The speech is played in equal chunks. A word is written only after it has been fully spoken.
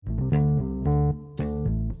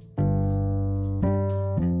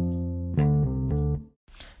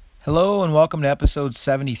Hello and welcome to episode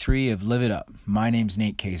 73 of Live It Up. My name's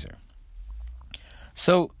Nate Kaiser.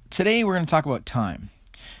 So today we're going to talk about time,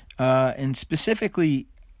 and specifically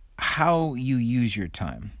how you use your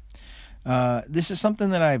time. This is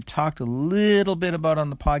something that I've talked a little bit about on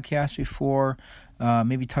the podcast before,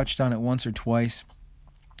 maybe touched on it once or twice,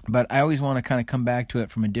 but I always want to kind of come back to it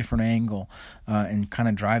from a different angle and kind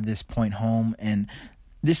of drive this point home. And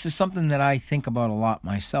this is something that I think about a lot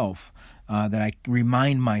myself. That I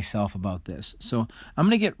remind myself about this. So I'm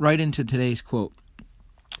going to get right into today's quote.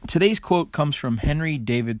 Today's quote comes from Henry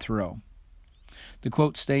David Thoreau. The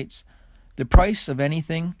quote states, "The price of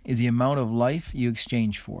anything is the amount of life you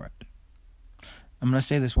exchange for it." I'm going to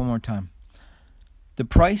say this one more time. The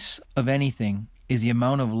price of anything is the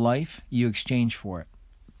amount of life you exchange for it.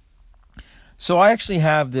 So I actually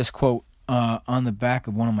have this quote on the back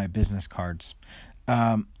of one of my business cards.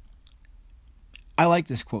 I like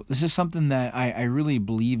this quote. This is something that I really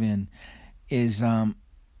believe in is, the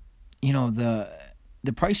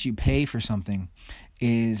price you pay for something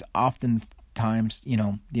is oftentimes,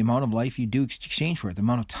 the amount of life you do exchange for it, the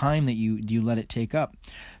amount of time that you let it take up.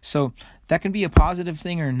 So that can be a positive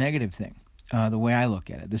thing or a negative thing, the way I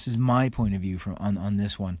look at it. This is my point of view on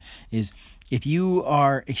this one, is if you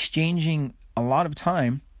are exchanging a lot of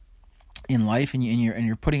time in life and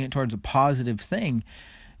you're putting it towards a positive thing,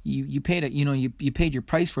 you paid it, you paid your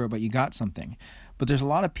price for it, but you got something. But there's a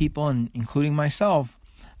lot of people, and including myself,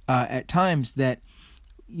 at times that,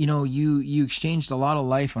 you exchanged a lot of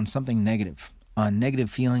life on something negative, on negative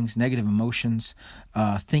feelings, negative emotions,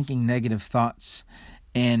 thinking negative thoughts,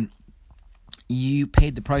 and you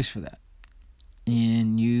paid the price for that.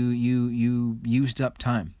 And you used up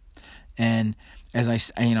time. And as I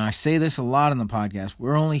say this a lot on the podcast,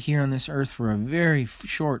 we're only here on this earth for a very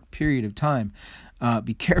short period of time.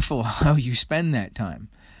 Be careful how you spend that time.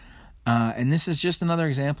 And this is just another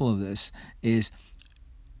example of this.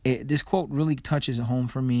 This quote really touches it home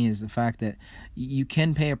for me, is the fact that you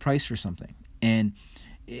can pay a price for something. And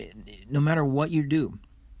no matter what you do,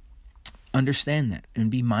 understand that and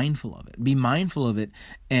be mindful of it. Be mindful of it.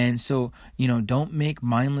 And so, don't make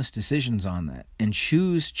mindless decisions on that. And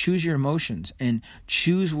choose your emotions and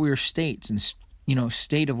choose your states and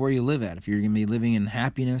state of where you live at. If you're going to be living in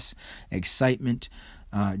happiness, excitement,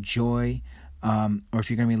 joy, or if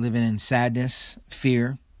you're going to be living in sadness,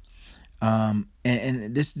 fear. And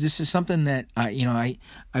this is something that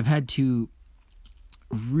I've had to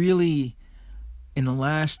really, in the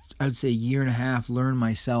last, I would say, year and a half, learn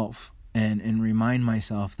myself and remind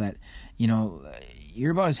myself that,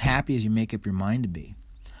 you're about as happy as you make up your mind to be.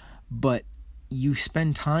 But you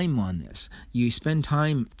spend time on this. You spend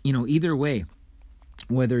time, either way,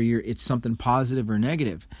 whether it's something positive or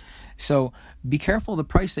negative. So be careful of the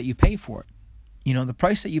price that you pay for it. The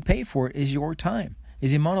price that you pay for it is your time,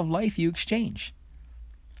 is the amount of life you exchange.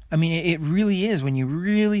 I mean, it really is when you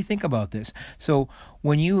really think about this. So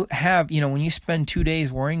when you have, when you spend 2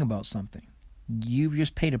 days worrying about something, you've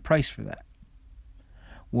just paid a price for that.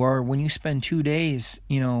 Or when you spend 2 days,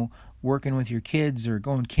 working with your kids or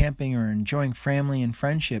going camping or enjoying family and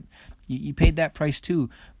friendship, you paid that price too,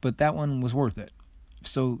 but that one was worth it.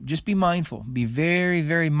 So just be mindful. Be very,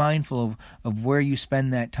 very mindful of where you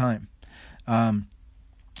spend that time. I'll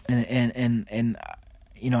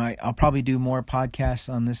probably do more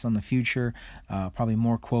podcasts on this on the future, probably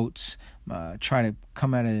more quotes, try to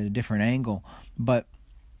come at it at a different angle. But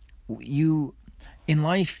in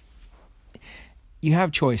life, you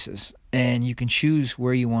have choices, and you can choose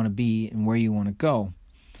where you want to be and where you want to go.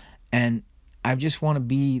 And I just want to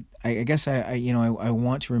be, I guess I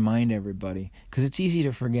want to remind everybody, because it's easy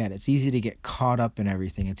to forget. It's easy to get caught up in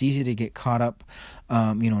everything. It's easy to get caught up,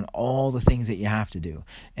 in all the things that you have to do,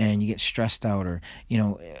 and you get stressed out, or,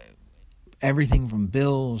 everything from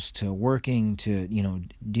bills to working to,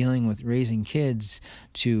 dealing with raising kids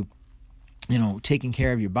to, taking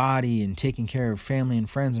care of your body and taking care of family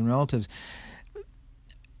and friends and relatives.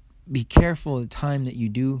 Be careful of the time that you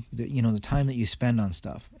do, the time that you spend on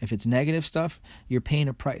stuff. If it's negative stuff, you're paying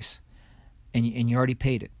a price, and you already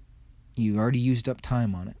paid it. You already used up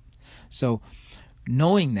time on it. So,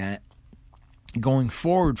 knowing that, going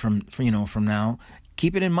forward from now,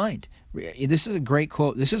 keep it in mind. This is a great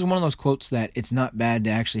quote. This is one of those quotes that it's not bad to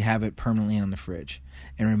actually have it permanently on the fridge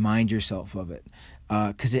and remind yourself of it,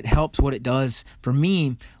 because it helps. What it does for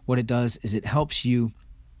me, what it does is it helps you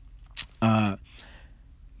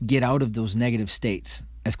get out of those negative states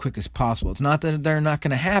as quick as possible. It's not that they're not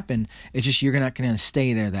going to happen. It's just you're not going to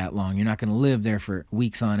stay there that long. You're not going to live there for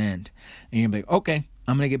weeks on end. And you're going to be like, okay,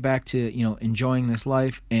 I'm going to get back to, enjoying this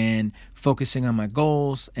life and focusing on my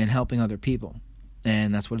goals and helping other people.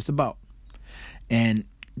 And that's what it's about. And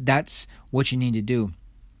that's what you need to do.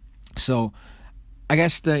 So I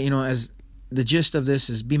guess as the gist of this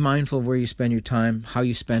is, be mindful of where you spend your time, how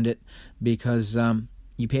you spend it, because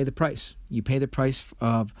you pay the price. You pay the price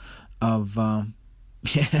of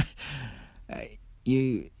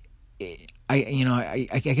you.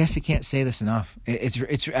 I guess I can't say this enough.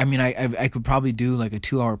 I mean, I could probably do like a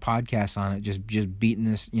 2-hour podcast on it, just beating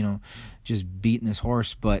this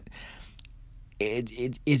horse. But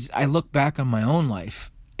it's I look back on my own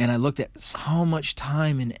life, and I looked at so much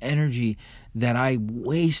time and energy that I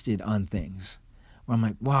wasted on things where I'm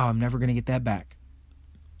like, wow, I'm never going to get that back.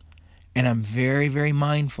 And I'm very, very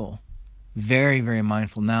mindful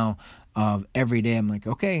now of every day. I'm like,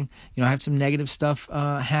 okay, I had some negative stuff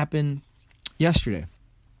happen yesterday,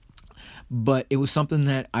 but it was something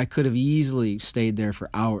that I could have easily stayed there for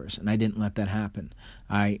hours, and I didn't let that happen.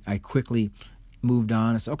 I quickly moved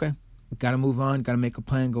on. I said, okay, got to move on, got to make a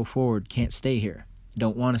plan, go forward. Can't stay here.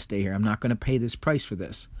 Don't want to stay here. I'm not going to pay this price for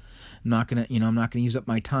this. I'm not going to use up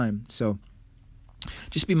my time. So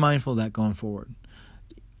just be mindful of that going forward.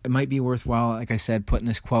 It might be worthwhile, like I said, putting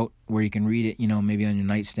this quote where you can read it, maybe on your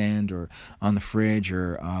nightstand or on the fridge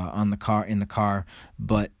or in the car,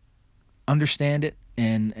 but understand it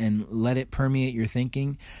and let it permeate your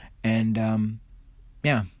thinking. And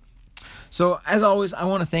yeah. So as always, I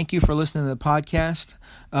want to thank you for listening to the podcast.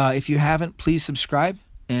 If you haven't, please subscribe,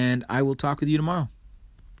 and I will talk with you tomorrow.